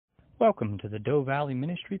Welcome to the Doe Valley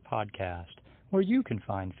Ministry Podcast, where you can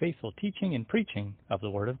find faithful teaching and preaching of the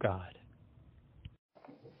Word of God.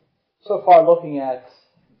 So far, looking at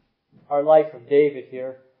our life of David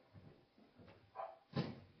here,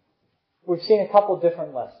 we've seen a couple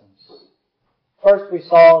different lessons. First, we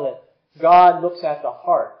saw that God looks at the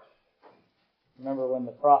heart. Remember when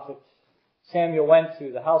the prophet Samuel went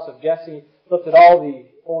to the house of Jesse, looked at all the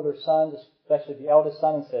older sons, especially the eldest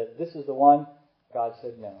son, and said, "This is the one." God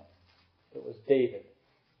said no. It was David.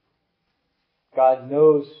 God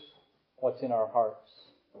knows what's in our hearts.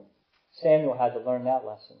 Samuel had to learn that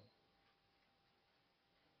lesson.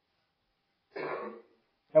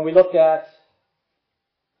 And we looked at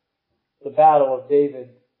the battle of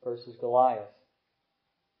David versus Goliath.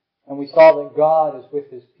 And we saw that God is with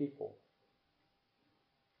His people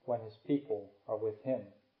when His people are with Him.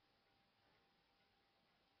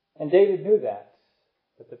 And David knew that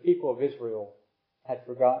the people of Israel had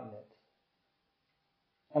forgotten it.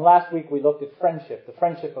 And last week we looked at friendship, the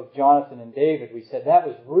friendship of Jonathan and David. We said that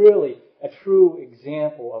was really a true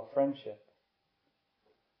example of friendship.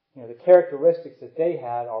 You know, the characteristics that they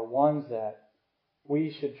had are ones that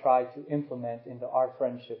we should try to implement into our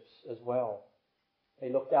friendships as well. They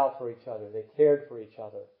looked out for each other. They cared for each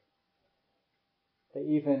other. They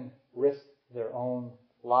even risked their own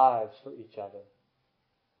lives for each other.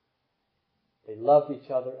 They loved each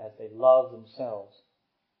other as they loved themselves.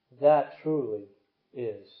 That truly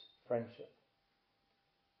is friendship.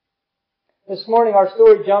 This morning our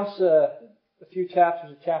story jumps a few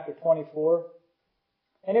chapters to chapter 24.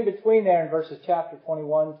 And in between there, in verses chapter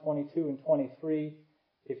 21, 22, and 23,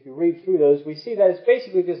 if you read through those, we see that it's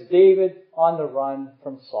basically just David on the run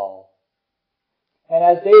from Saul. And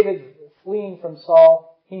as David's fleeing from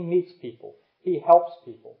Saul, he meets people. He helps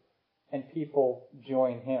people. And people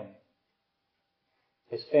join him.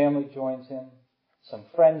 His family joins him. Some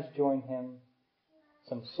friends join him.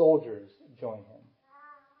 Some soldiers join him.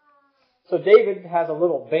 So David has a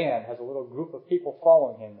little band, has a little group of people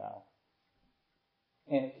following him now.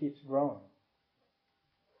 And it keeps growing.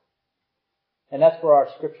 And that's where our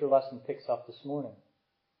scripture lesson picks up this morning.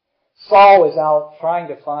 Saul is out trying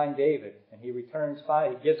to find David, and he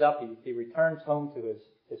gives up, he returns home to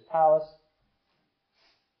his palace,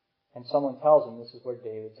 and someone tells him this is where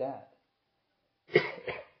David's at.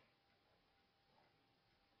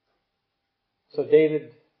 So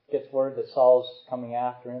David gets word that Saul's coming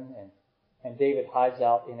after him, and David hides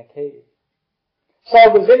out in a cave.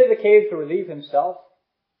 Saul goes into the cave to relieve himself,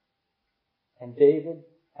 and David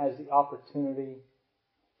has the opportunity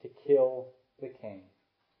to kill the king.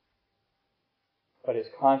 But his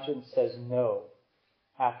conscience says no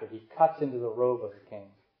after he cuts into the robe of the king.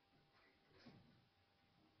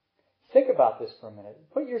 Think about this for a minute.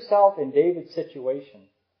 Put yourself in David's situation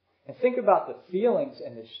and think about the feelings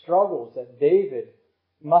and the struggles that David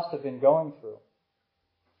must have been going through.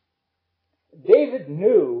 David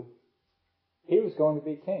knew he was going to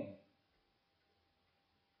be king.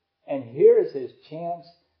 And here is his chance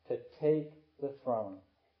to take the throne.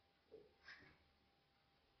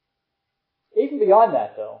 Even beyond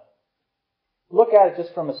that, though, look at it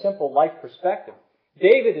just from a simple life perspective.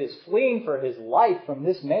 David is fleeing for his life from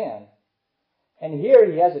this man. And here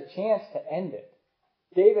he has a chance to end it.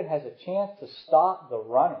 David has a chance to stop the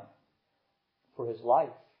running for his life.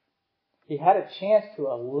 He had a chance to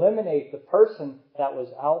eliminate the person that was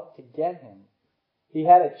out to get him. He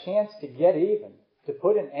had a chance to get even, to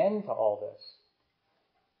put an end to all this.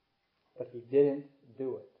 But he didn't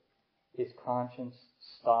do it. His conscience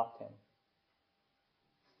stopped him.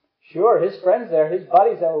 Sure, his friends there, his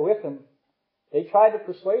buddies that were with him, they tried to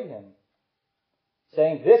persuade him,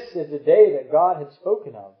 saying, "This is the day that God had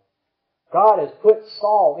spoken of. God has put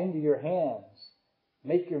Saul into your hands.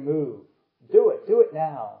 Make your move. Do it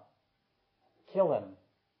now. Kill him."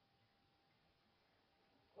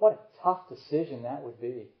 What a tough decision that would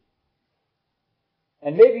be.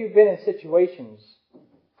 And maybe you've been in situations,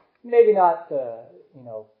 maybe not,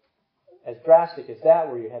 as drastic as that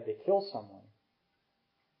where you had to kill someone.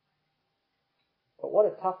 But what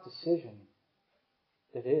a tough decision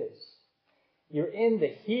it is. You're in the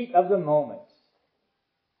heat of the moment.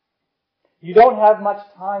 You don't have much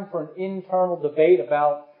time for an internal debate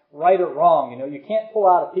about right or wrong. You can't pull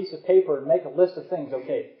out a piece of paper and make a list of things.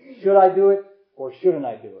 Okay, should I do it or shouldn't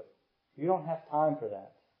I do it? You don't have time for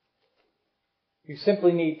that. You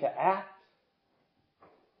simply need to act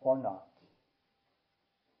or not.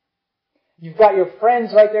 You've got your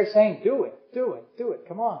friends right there saying, do it,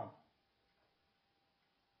 come on.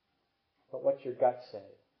 But what's your gut say?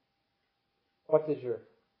 What does your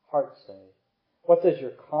heart say? What does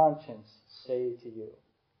your conscience say to you?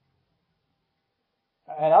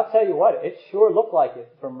 And I'll tell you what, it sure looked like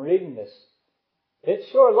it from reading this. It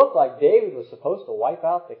sure looked like David was supposed to wipe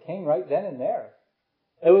out the king right then and there.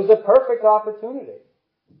 It was a perfect opportunity.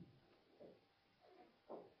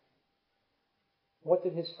 What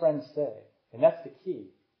did his friends say? And that's the key.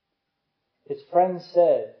 His friends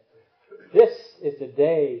said, "This is the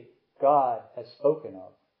day God has spoken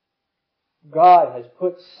of. God has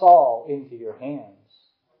put Saul into your hands."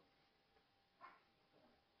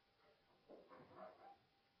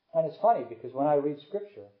 And it's funny because when I read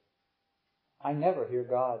Scripture, I never hear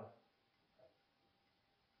God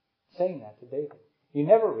saying that to David. You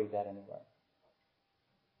never read that anywhere.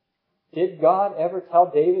 Did God ever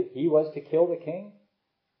tell David he was to kill the king?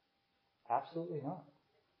 Absolutely not.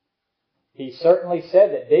 He certainly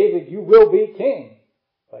said that, "David, you will be king."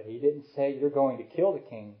 But he didn't say you're going to kill the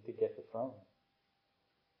king to get the throne.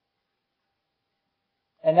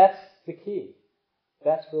 And that's the key.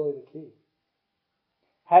 That's really the key.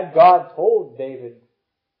 Had God told David,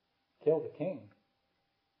 "Kill the king,"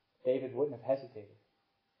 David wouldn't have hesitated.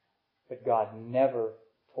 But God never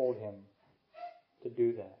told him to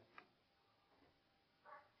do that.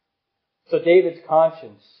 So David's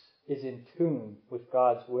conscience is in tune with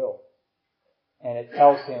God's will. And it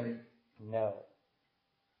tells him no.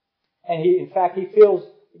 And in fact, he feels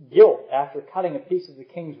guilt after cutting a piece of the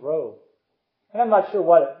king's robe. And I'm not sure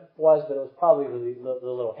what it was, but it was probably the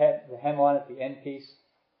little the hem on it, the end piece.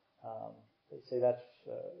 They say that's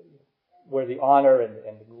where the honor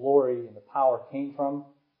and the glory and the power came from.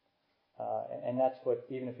 And that's what,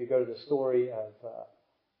 even if you go to the story of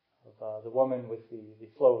the woman with the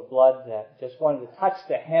flow of blood that just wanted to touch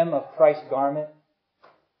the hem of Christ's garment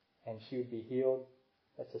and she would be healed,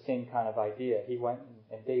 that's the same kind of idea. He went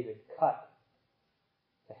and David cut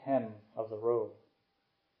the hem of the robe.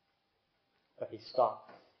 But he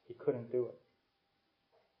stopped. He couldn't do it.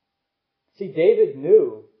 See, David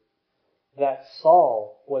knew that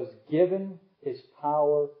Saul was given his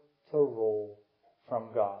power to rule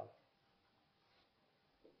from God.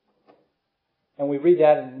 And we read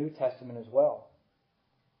that in the New Testament as well.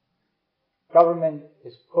 Government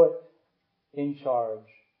is put in charge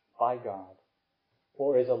by God,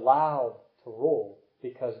 or is allowed to rule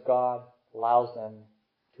because God allows them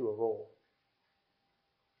to rule.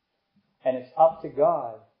 And it's up to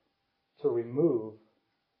God to remove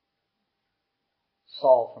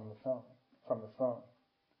Saul from the throne.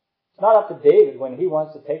 It's not up to David when he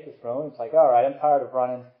wants to take the throne. It's like, all right, I'm tired of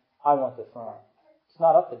running. I want the throne. It's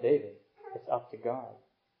not up to David. It's up to God.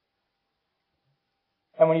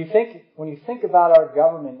 And when you think about our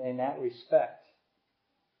government in that respect,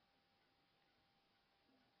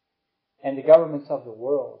 and the governments of the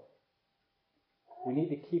world, we need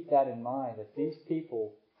to keep that in mind, that these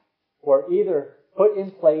people were either put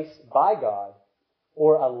in place by God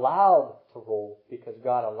or allowed to rule because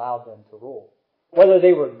God allowed them to rule. Whether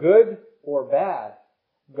they were good or bad,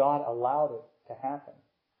 God allowed it to happen.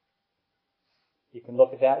 You can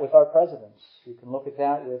look at that with our presidents. You can look at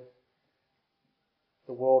that with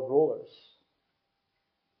the world rulers.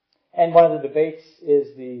 And one of the debates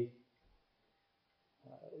is the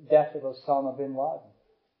death of Osama bin Laden.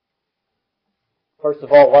 First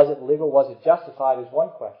of all, was it legal? Was it justified is one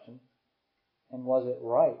question. And was it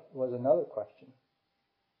right was another question.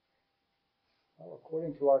 Well,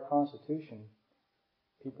 according to our Constitution,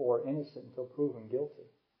 people were innocent until proven guilty.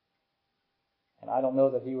 And I don't know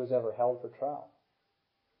that he was ever held for trial.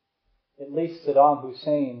 At least Saddam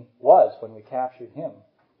Hussein was when we captured him.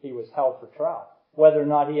 He was held for trial. Whether or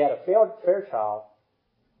not he had a fair trial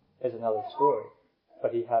is another story.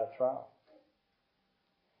 But he had a trial.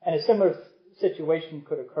 And a similar situation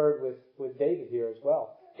could have occurred with David here as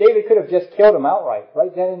well. David could have just killed him outright,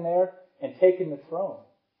 right then and there, and taken the throne.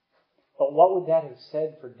 But what would that have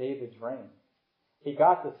said for David's reign? He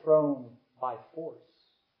got the throne by force.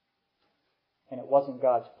 And it wasn't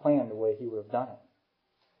God's plan the way he would have done it.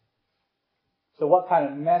 So what kind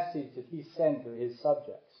of message did he send to his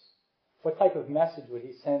subjects? What type of message would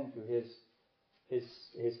he send to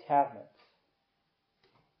his cabinet?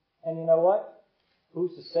 And you know what?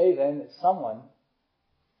 Who's to say then that someone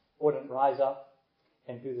wouldn't rise up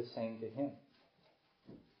and do the same to him?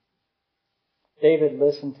 David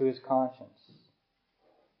listened to his conscience.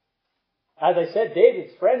 As I said,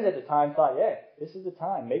 David's friends at the time thought, yeah, this is the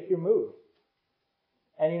time. Make your move.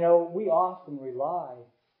 And we often rely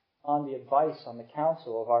on the advice, on the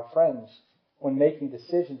counsel of our friends when making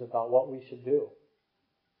decisions about what we should do.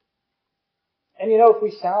 And if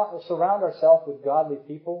we surround ourselves with godly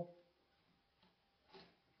people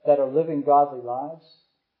that are living godly lives,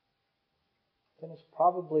 then it's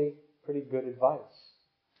probably pretty good advice.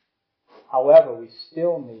 However, we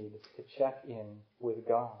still need to check in with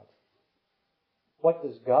God. What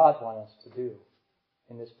does God want us to do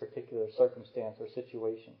in this particular circumstance or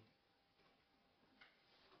situation?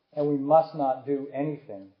 And we must not do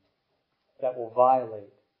anything that will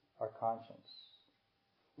violate our conscience.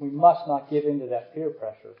 We must not give in to that peer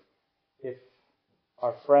pressure if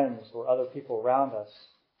our friends or other people around us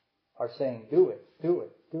are saying, do it, do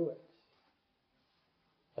it, do it.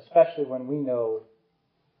 Especially when we know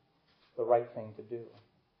the right thing to do.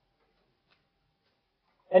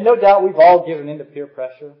 And no doubt we've all given in to peer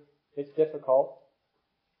pressure. It's difficult.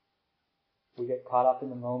 We get caught up in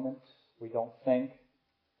the moment. We don't think.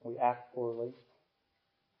 We act poorly.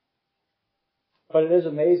 But it is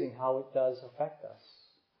amazing how it does affect us.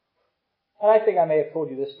 And I think I may have told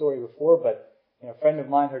you this story before, but a friend of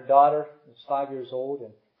mine, her daughter was 5 years old,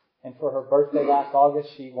 and for her birthday last August,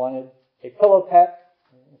 she wanted a pillow pet.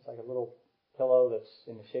 It's like a little pillow that's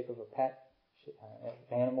in the shape of a pet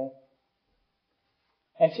animal.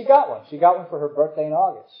 And she got one. She got one for her birthday in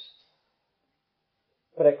August.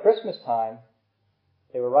 But at Christmas time,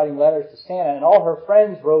 they were writing letters to Santa, and all her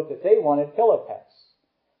friends wrote that they wanted pillow pets.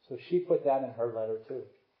 So she put that in her letter too.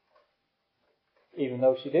 Even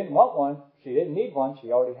though she didn't want one, she didn't need one,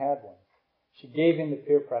 she already had one. She gave in to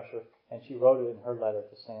peer pressure, and she wrote it in her letter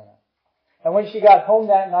to Santa. And when she got home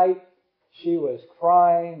that night, she was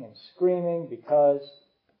crying and screaming because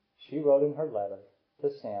she wrote in her letter to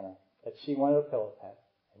Santa that she wanted a pillow pet,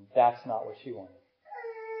 and that's not what she wanted.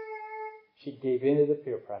 She gave in to the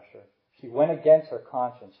peer pressure. She went against her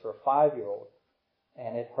conscience for a 5-year-old,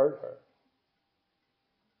 and it hurt her.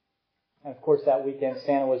 And of course that weekend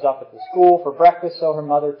Santa was up at the school for breakfast, so her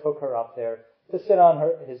mother took her up there to sit on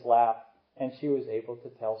his lap, and she was able to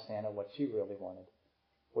tell Santa what she really wanted,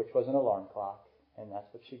 which was an alarm clock, and that's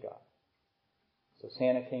what she got. So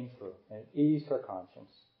Santa came through, and it eased her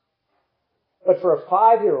conscience. But for a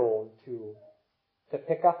 5-year-old to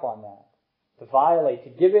pick up on that, to violate,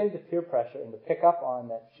 to give in to peer pressure and to pick up on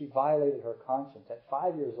that she violated her conscience at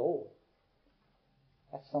 5 years old,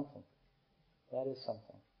 that's something. That is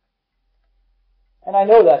something. And I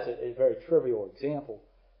know that's a very trivial example,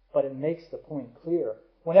 but it makes the point clear.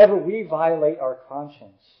 Whenever we violate our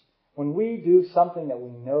conscience, when we do something that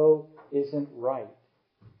we know isn't right,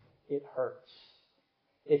 it hurts.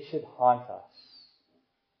 It should haunt us.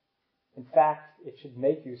 In fact, it should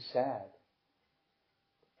make you sad.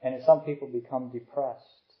 And some people become depressed,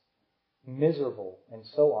 miserable, and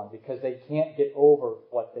so on, because they can't get over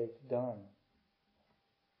what they've done.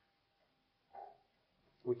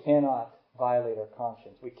 We cannot violate our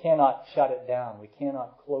conscience. We cannot shut it down. We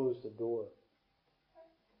cannot close the door.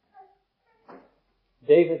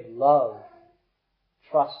 David loved,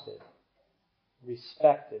 trusted,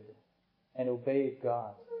 respected, and obeyed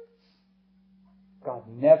God. God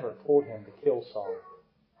never told him to kill Saul.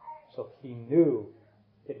 So he knew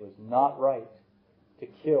it was not right to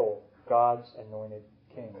kill God's anointed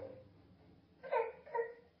king.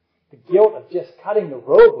 The guilt of just cutting the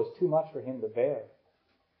robe was too much for him to bear.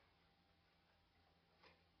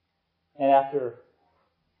 And at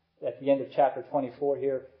the end of chapter 24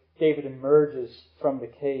 here, David emerges from the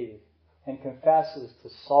cave and confesses to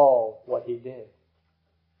Saul what he did.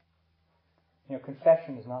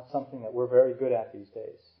 Confession is not something that we're very good at these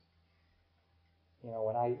days.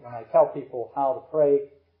 When I tell people how to pray,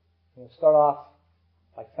 start off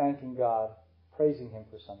by thanking God, praising Him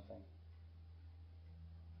for something,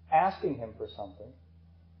 asking Him for something,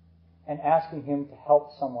 and asking Him to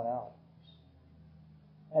help someone else.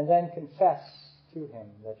 And then confess to Him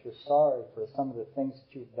that you're sorry for some of the things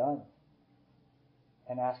that you've done,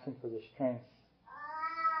 and ask Him for the strength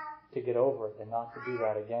to get over it and not to do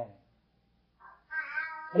that again.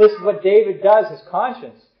 And this is what David does. His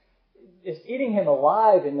conscience is eating him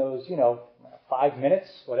alive in those, 5 minutes,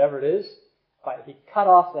 whatever it is. He cut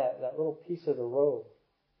off that little piece of the robe.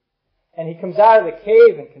 And he comes out of the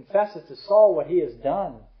cave and confesses to Saul what he has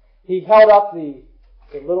done. He held up the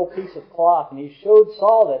little piece of cloth and he showed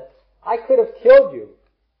Saul that I could have killed you,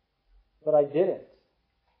 but I didn't.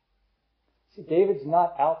 See, David's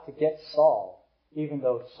not out to get Saul, even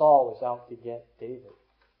though Saul was out to get David.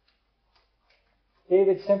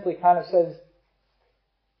 David simply kind of says,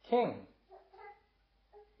 King,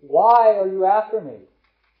 why are you after me?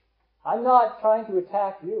 I'm not trying to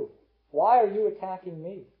attack you. Why are you attacking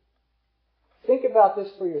me? Think about this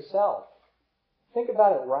for yourself. Think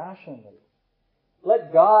about it rationally.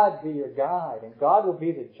 Let God be your guide, and God will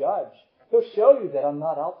be the judge. He'll show you that I'm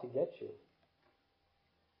not out to get you.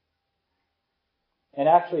 And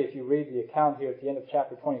actually, if you read the account here at the end of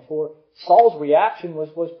chapter 24, Saul's reaction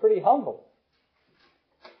was pretty humble.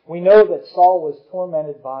 We know that Saul was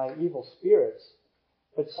tormented by evil spirits,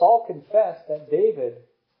 But Saul confessed that David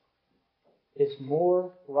is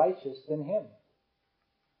more righteous than him.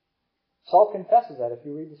 Saul confesses that if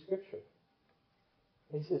you read the Scripture.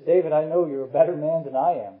 He says, David, I know you're a better man than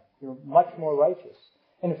I am. You're much more righteous.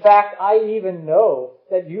 In fact, I even know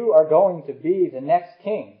that you are going to be the next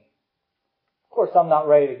king. Of course, I'm not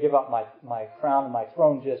ready to give up my crown and my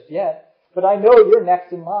throne just yet, but I know you're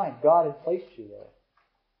next in line. God had placed you there.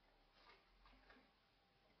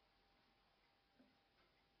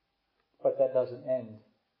 But that doesn't end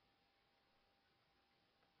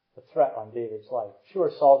the threat on David's life.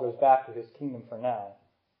 Sure, Saul goes back to his kingdom for now,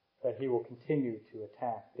 but he will continue to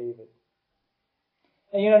attack David.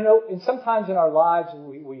 And sometimes in our lives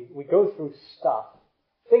we go through stuff.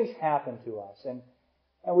 Things happen to us, and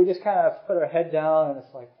we just kind of put our head down, and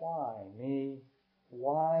it's like, why me?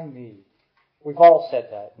 Why me? We've all said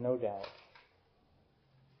that, no doubt.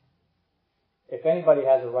 If anybody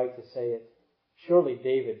has a right to say it, surely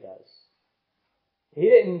David does. He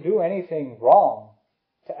didn't do anything wrong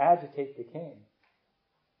to agitate the king.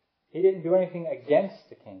 He didn't do anything against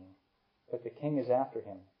the king, but the king is after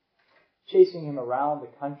him, chasing him around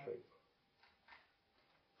the country.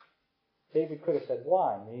 David could have said,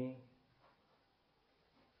 why me?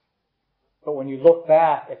 But when you look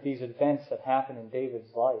back at these events that happened in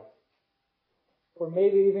David's life, or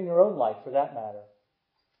maybe even your own life for that matter,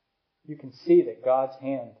 you can see that God's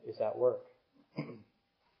hand is at work.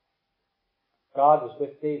 God was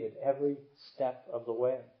with David every step of the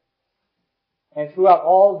way. And throughout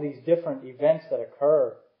all these different events that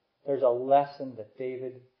occur, there's a lesson that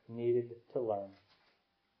David needed to learn.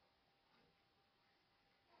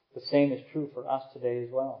 The same is true for us today as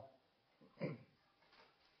well.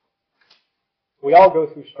 We all go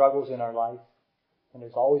through struggles in our life, and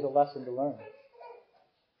there's always a lesson to learn.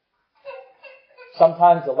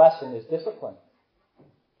 Sometimes the lesson is discipline,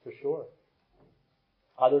 for sure.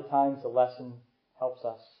 Other times the lesson helps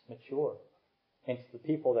us mature into the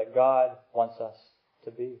people that God wants us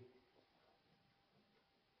to be.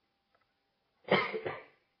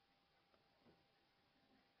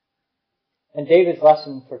 And David's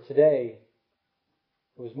lesson for today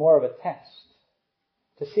was more of a test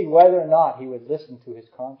to see whether or not he would listen to his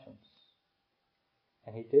conscience.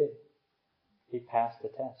 And he did. He passed the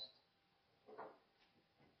test.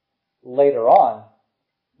 Later on,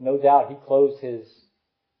 no doubt he closed his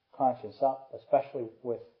conscience up, especially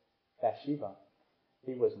with Bathsheba.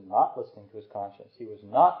 He was not listening to his conscience. He was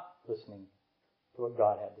not listening to what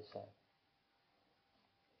God had to say.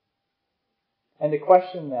 And the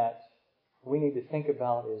question that we need to think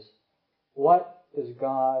about is, what does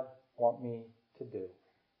God want me to do?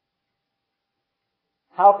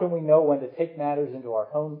 How can we know when to take matters into our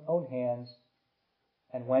own hands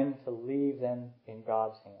and when to leave them in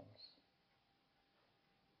God's hands?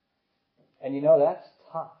 And that's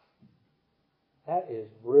tough. That is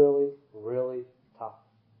really, really tough.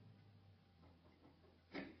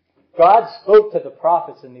 God spoke to the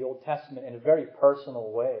prophets in the Old Testament in a very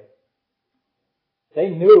personal way. They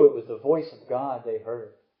knew it was the voice of God they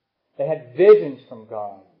heard. They had visions from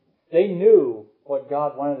God. They knew what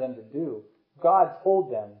God wanted them to do. God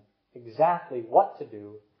told them exactly what to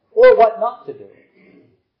do or what not to do.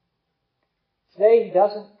 Today, He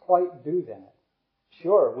doesn't quite do that.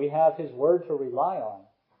 Sure, we have His Word to rely on,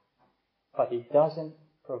 but He doesn't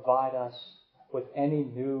provide us with any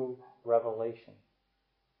new revelation.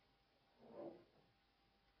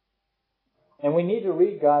 And we need to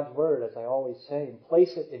read God's Word, as I always say, and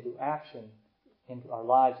place it into action in our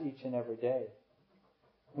lives each and every day.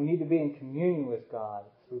 We need to be in communion with God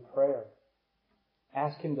through prayer.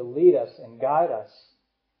 Ask Him to lead us and guide us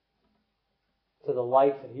to the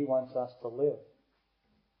life that He wants us to live.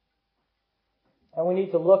 And we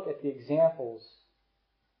need to look at the examples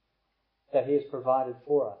that He has provided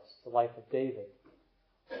for us. The life of David,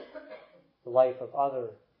 the life of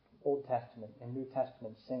other Old Testament and New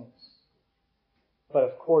Testament saints. But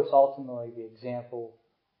of course, ultimately, the example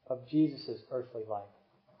of Jesus' earthly life.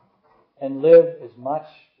 And live as much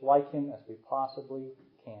like Him as we possibly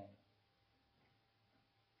can.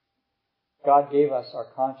 God gave us our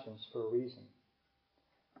conscience for a reason.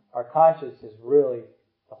 Our conscience is really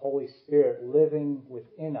the Holy Spirit living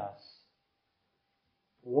within us,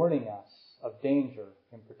 warning us of danger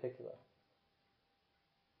in particular.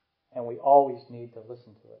 And we always need to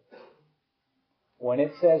listen to it. When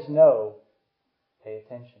it says no, pay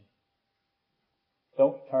attention.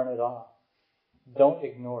 Don't turn it off. Don't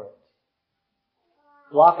ignore it.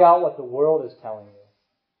 Block out what the world is telling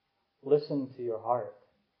you. Listen to your heart.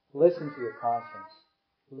 Listen to your conscience.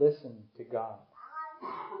 Listen to God.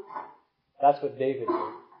 That's what David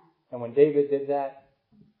did. And when David did that,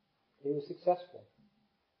 he was successful.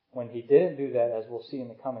 when he didn't do that, as we'll see in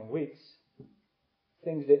the coming weeks,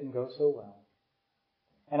 things didn't go so well.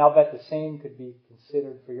 And I'll bet the same could be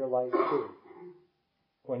considered for your life too.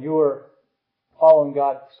 When you were following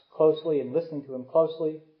God closely and listening to Him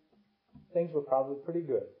closely, things were probably pretty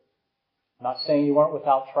good. I'm not saying you weren't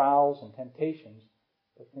without trials and temptations,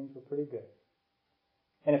 but things were pretty good.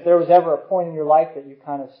 And if there was ever a point in your life that you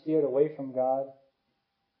kind of steered away from God,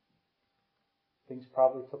 things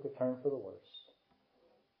probably took a turn for the worse.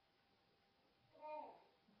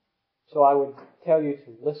 So I would tell you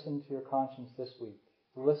to listen to your conscience this week.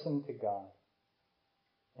 Listen to God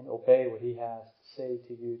and obey what He has to say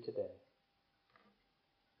to you today.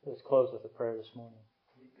 Let's close with a prayer this morning.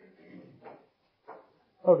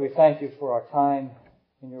 Lord, we thank you for our time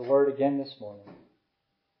in your Word again this morning.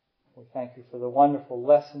 We thank you for the wonderful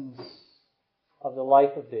lessons of the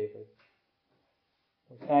life of David.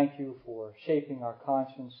 We thank you for shaping our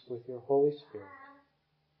conscience with your Holy Spirit.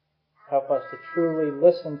 Help us to truly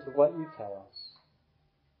listen to what you tell us,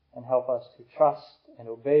 and help us to trust and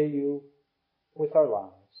obey you with our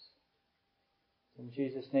lives. In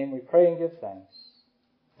Jesus' name we pray and give thanks.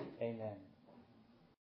 Amen.